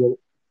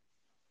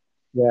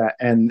 Yeah,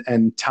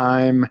 and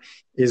time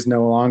is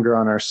no longer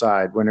on our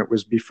side. When it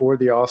was before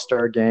the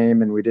All-Star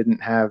game and we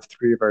didn't have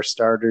three of our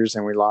starters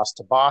and we lost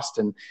to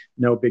Boston,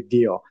 no big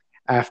deal.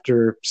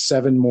 After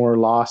 7 more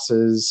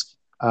losses,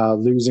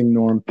 losing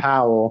Norm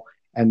Powell,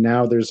 and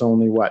now there's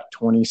only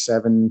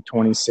 27,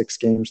 26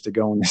 games to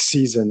go in the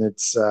season.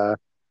 It's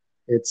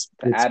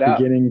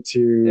beginning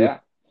to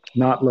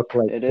not look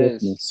like it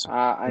fitness. is.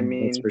 I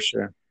mean, that's for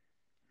sure.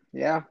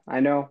 Yeah, I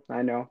know.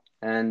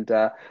 And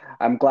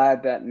I'm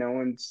glad that no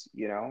one's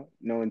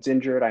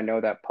injured. I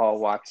know that Paul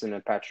Watson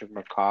and Patrick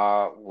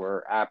McCaw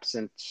were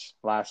absent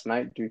last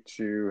night due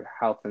to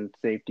health and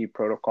safety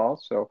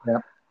protocols. So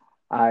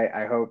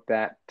I hope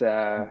that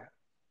the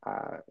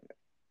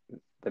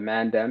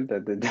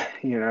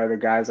the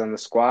guys on the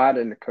squad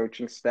and the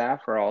coaching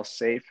staff are all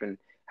safe and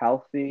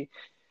healthy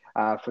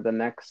for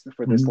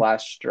this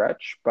last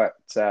stretch. But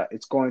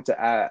it's going to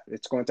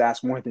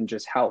ask more than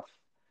just health.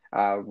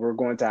 We're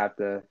going to have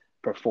to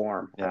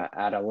perform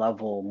at a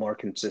level more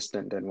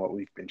consistent than what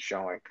we've been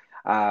showing.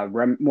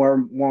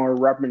 More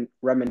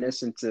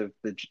reminiscent of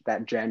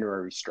that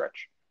January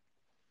stretch.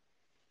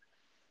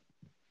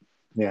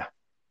 Yeah.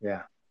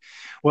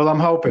 Well, I'm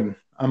hoping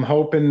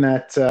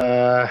that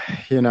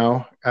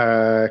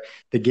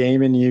the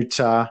game in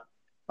Utah,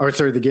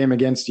 the game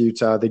against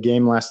Utah, the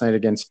game last night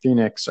against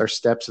Phoenix, are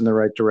steps in the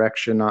right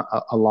direction.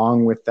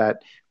 Along with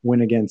that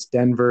win against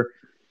Denver,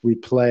 we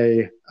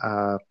play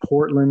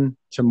Portland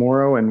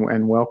tomorrow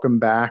and welcome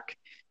back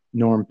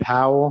Norm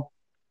Powell.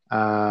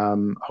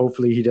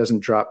 Hopefully he doesn't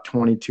drop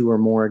 22 or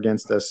more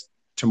against us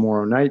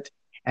tomorrow night.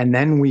 And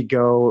then we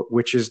go,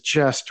 which is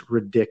just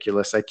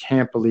ridiculous. I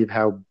can't believe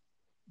how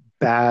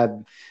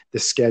bad the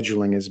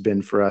scheduling has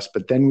been for us.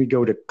 But then we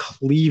go to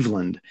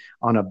Cleveland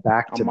on a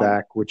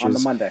back-to-back, which on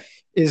Monday.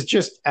 Is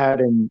just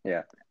adding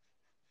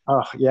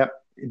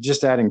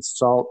just adding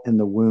salt in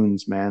the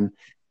wounds, man.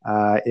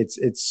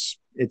 It's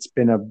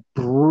been a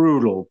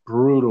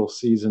brutal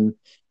season.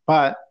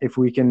 But if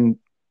we can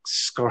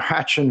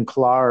scratch and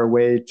claw our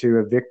way to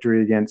a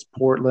victory against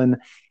Portland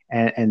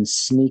and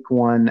sneak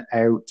one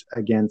out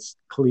against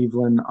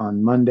Cleveland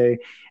on Monday,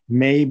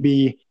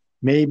 maybe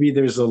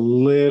there's a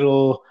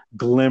little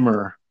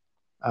glimmer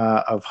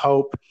of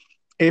hope.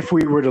 If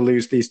we were to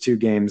lose these 2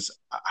 games,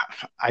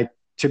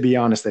 to be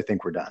honest, I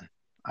think we're done.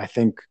 I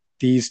think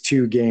these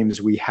 2 games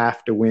we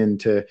have to win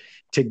to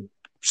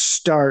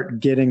start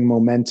getting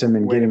momentum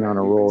and getting on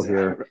a roll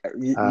here.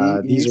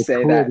 You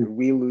say that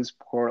we lose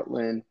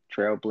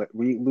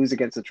we lose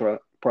against the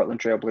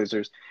Portland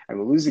Trailblazers, and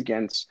we lose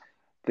against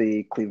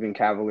the Cleveland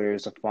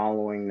Cavaliers the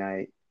following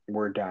night.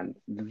 We're done.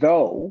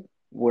 Though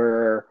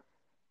we're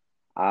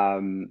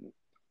 11th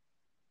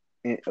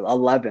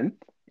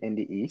in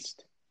the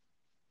East.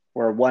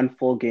 We're 1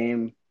 full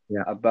game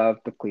above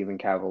the Cleveland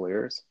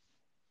Cavaliers,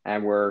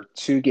 and we're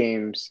 2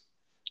 games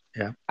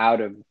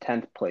out of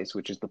 10th place,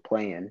 which is the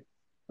play-in.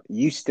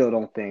 You still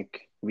don't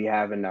think we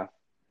have enough?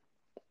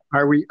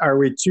 Are we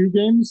 2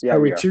 games? Yeah, are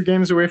we 2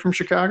 games away from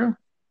Chicago?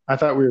 I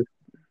thought we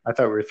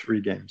were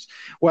 3 games.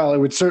 Well, it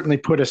would certainly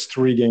put us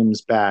 3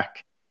 games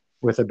back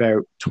with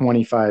about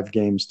 25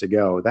 games to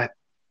go.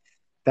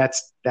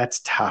 That's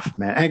tough,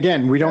 man. And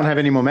again, we don't have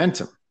any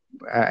momentum,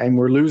 and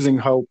we're losing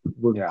hope.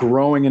 We're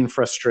growing in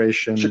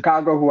frustration.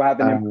 Chicago, who have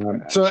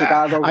also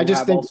an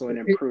think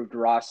improved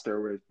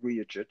roster with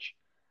Vujacic,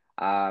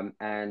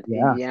 and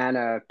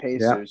Indiana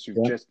Pacers,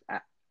 who just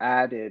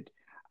added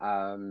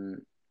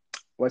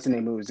what's the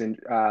name? Who was in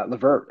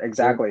LeVert,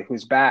 exactly?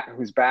 Who's back?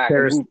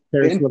 Paris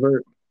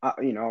LeVert.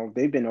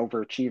 They've been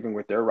overachieving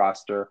with their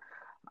roster.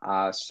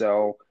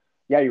 So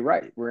yeah, you're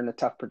right. We're in a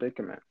tough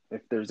predicament.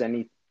 If there's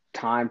any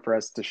time for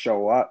us to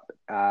show up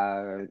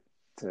to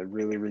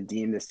really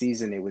redeem the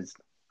season, it was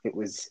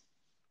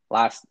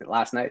last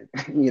night.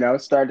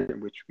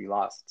 Started, which we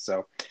lost.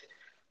 So.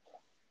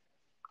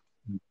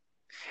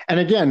 And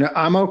again,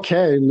 I'm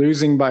okay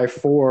losing by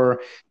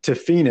 4 to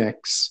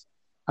Phoenix,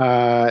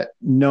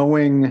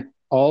 knowing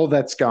all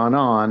that's gone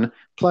on.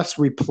 Plus,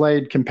 we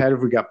played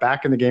competitive. We got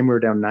back in the game. We were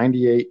down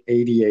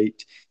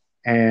 98-88.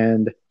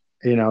 And,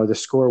 the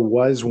score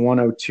was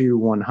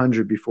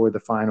 102-100 before the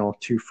final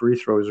 2 free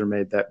throws were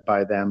made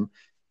by them.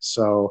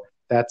 So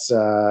that's,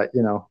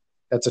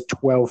 that's a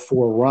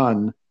 12-4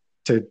 run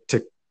to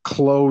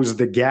close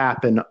the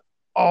gap and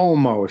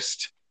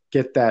almost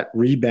get that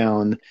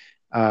rebound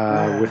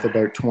with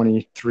about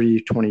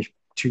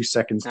 22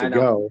 seconds to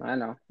go. I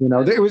know.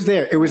 It was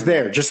there. It was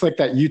there, just like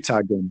that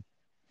Utah game.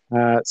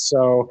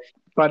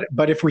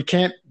 But if we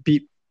can't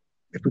beat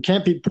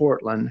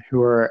Portland,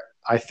 who are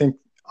I think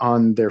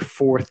on their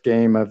fourth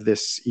game of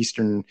this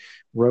Eastern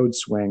road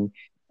swing,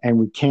 and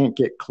we can't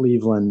get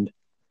Cleveland,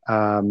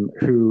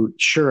 who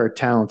sure are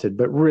talented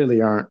but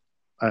really aren't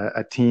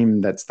a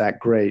team that's that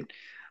great.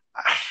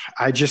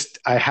 I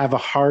have a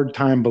hard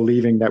time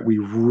believing that we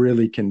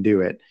really can do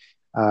it.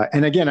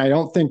 And again, I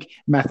don't think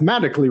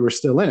mathematically we're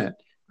still in it.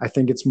 I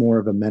think it's more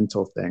of a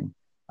mental thing.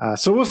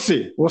 So we'll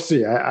see. We'll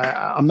see.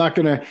 I'm not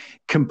going to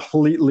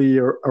completely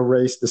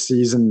erase the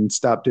season and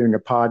stop doing a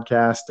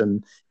podcast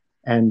and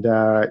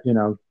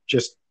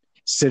just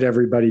sit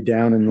everybody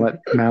down and let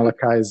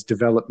Malachi's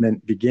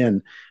development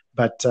begin.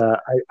 But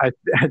I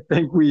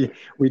think we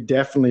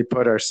definitely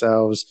put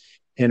ourselves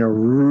in a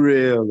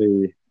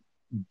really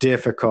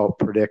difficult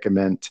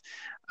predicament.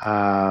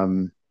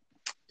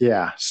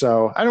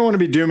 So I don't want to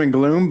be doom and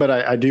gloom, but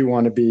I do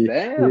want to be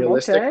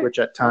realistic, which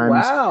at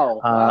times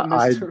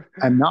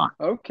I'm not.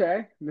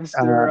 Okay,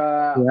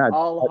 Mr.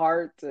 All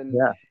heart and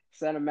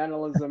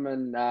sentimentalism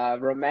and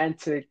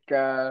romantic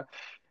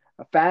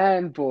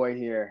fanboy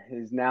here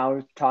is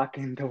now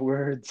talking the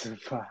words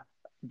of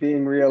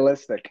being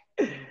realistic.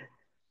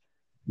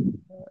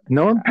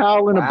 Norm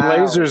Powell in a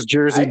Blazers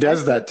jersey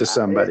does that to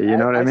somebody. You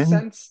know what I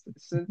mean?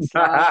 Since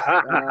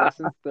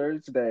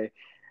Thursday,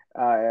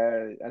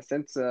 I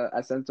sense a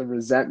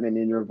resentment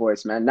in your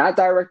voice, man. Not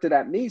directed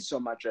at me so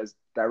much as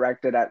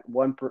directed at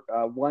one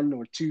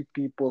or two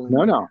people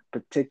in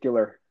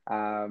particular.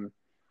 In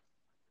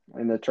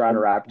the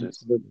Toronto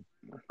Raptors.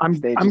 I'm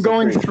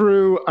going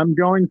through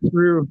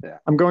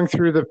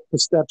the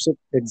steps of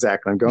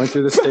I'm going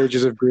through the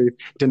stages of grief.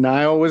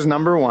 Denial was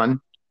number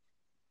one.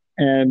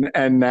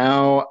 And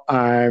now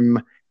I'm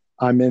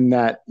in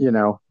that,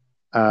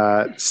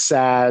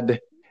 sad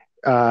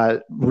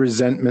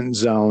resentment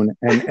zone,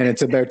 and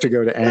it's about to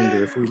go to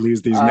anger if we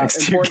lose these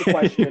next two games. Important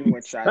question,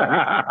 which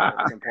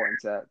I think is important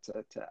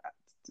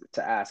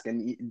to ask,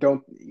 and you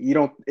don't.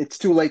 It's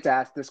too late to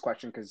ask this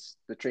question because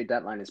the trade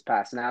deadline is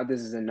passed. Now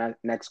this is the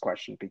next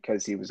question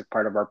because he was a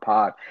part of our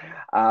pod.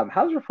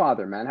 How's your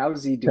father, man? How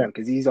is he doing?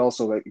 Because he's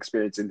also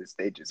experiencing the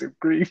stages of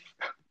grief.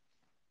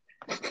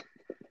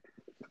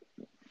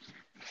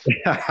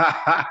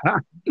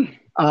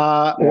 Well,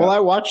 I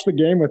watched the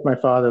game with my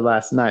father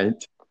last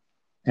night,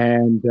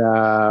 and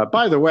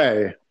by the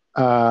way,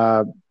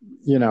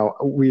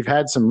 we've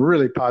had some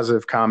really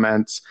positive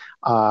comments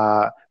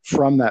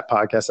from that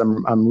podcast.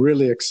 I'm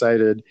really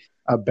excited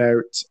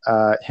about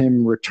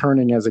him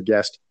returning as a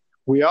guest.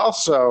 We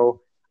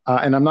also,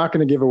 and I'm not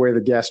going to give away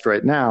the guest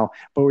right now,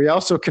 but we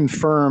also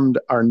confirmed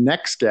our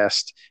next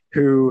guest,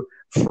 who,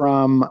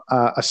 from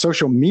a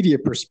social media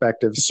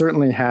perspective,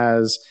 certainly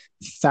has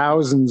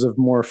thousands of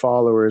more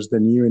followers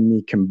than you and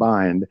me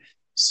combined.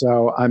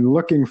 So I'm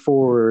looking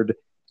forward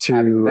to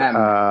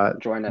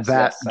join us,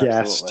 that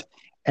guest,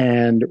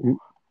 and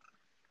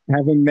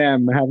having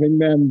them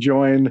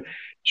join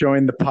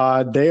the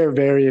pod. They are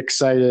very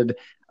excited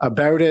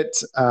about it.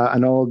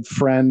 An old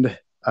friend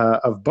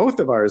of both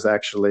of ours,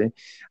 actually.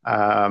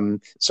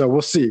 So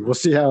we'll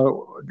see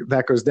how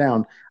that goes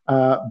down.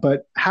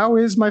 But how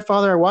is my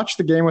father? I watched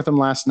the game with him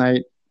last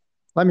night.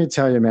 Let me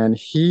tell you, man,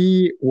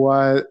 he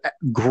was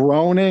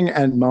groaning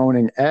and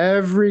moaning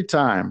every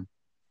time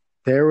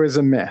there was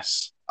a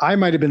miss. I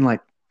might have been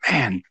like,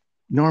 man,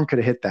 Norm could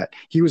have hit that.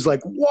 He was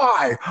like,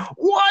 why?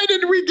 Why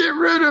did we get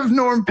rid of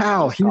Norm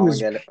Powell? He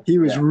was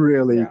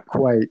really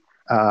quite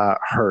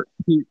hurt.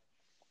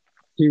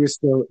 He was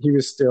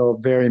still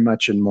very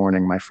much in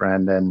mourning, my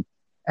friend. And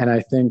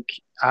I think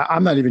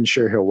I'm not even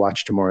sure he'll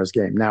watch tomorrow's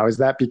game. Now, is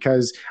that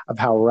because of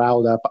how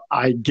riled up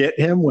I get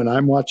him when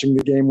I'm watching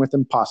the game with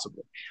him?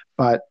 Possibly.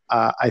 But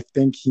I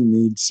think he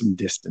needs some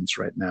distance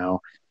right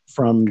now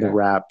from the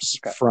Raps,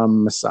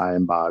 from Masai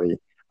and Bobby.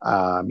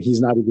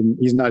 He's not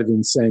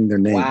even saying their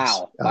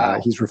names.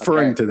 Wow. He's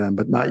referring to them,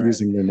 but not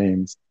using their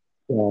names.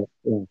 I'll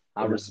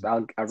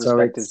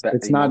respect his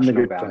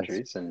emotional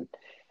boundaries, and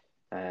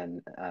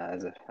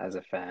as a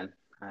fan,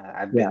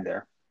 I've been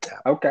there. Yeah.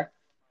 Okay.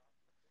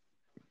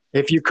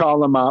 If you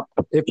call him up,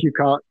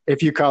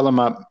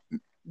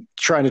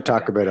 try to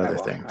talk about other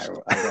things.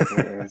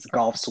 His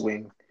golf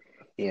swing,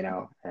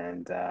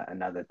 and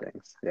other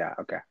things. Yeah.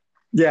 Okay.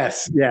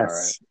 Yes. Right.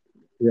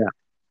 Yeah.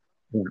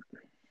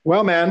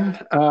 Well, man,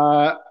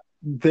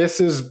 this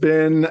has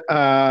been,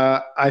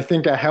 I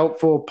think, a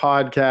helpful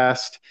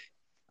podcast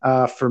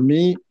for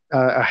me,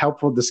 a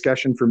helpful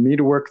discussion for me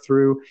to work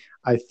through.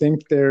 I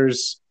think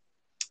there's,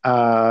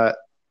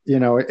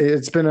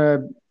 it's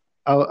been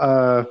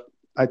a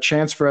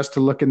chance for us to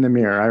look in the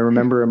mirror. I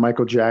remember a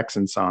Michael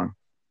Jackson song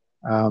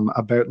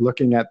about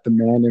looking at the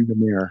man in the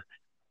mirror.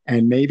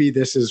 And maybe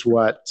this is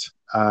what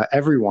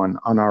everyone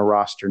on our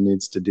roster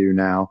needs to do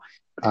now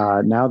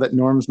that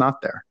Norm's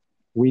not there.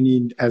 We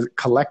need,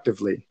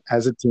 collectively,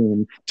 as a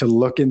team, to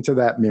look into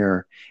that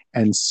mirror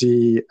and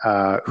see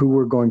who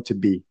we're going to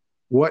be,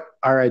 what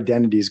our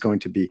identity is going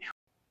to be.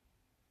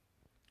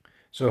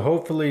 So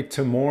hopefully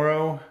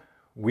tomorrow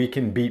we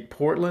can beat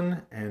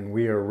Portland, and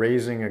we are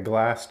raising a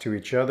glass to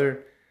each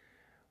other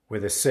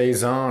with a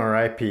Saison or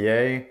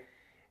IPA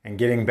and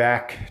getting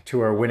back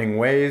to our winning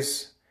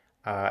ways.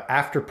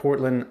 After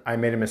Portland, I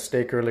made a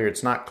mistake earlier.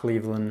 It's not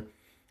Cleveland,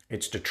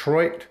 it's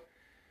Detroit.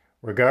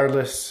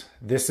 Regardless,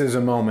 this is a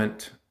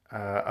moment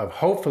of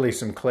hopefully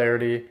some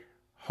clarity,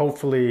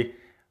 hopefully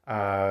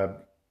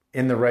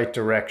in the right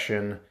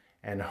direction,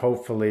 and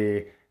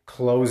hopefully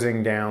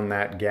closing down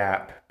that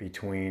gap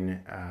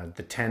between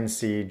the 10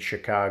 seed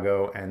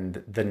Chicago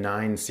and the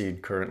 9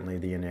 seed currently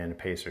the Indiana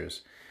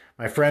Pacers.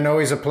 My friend,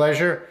 always a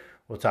pleasure.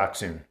 We'll talk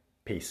soon.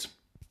 Peace.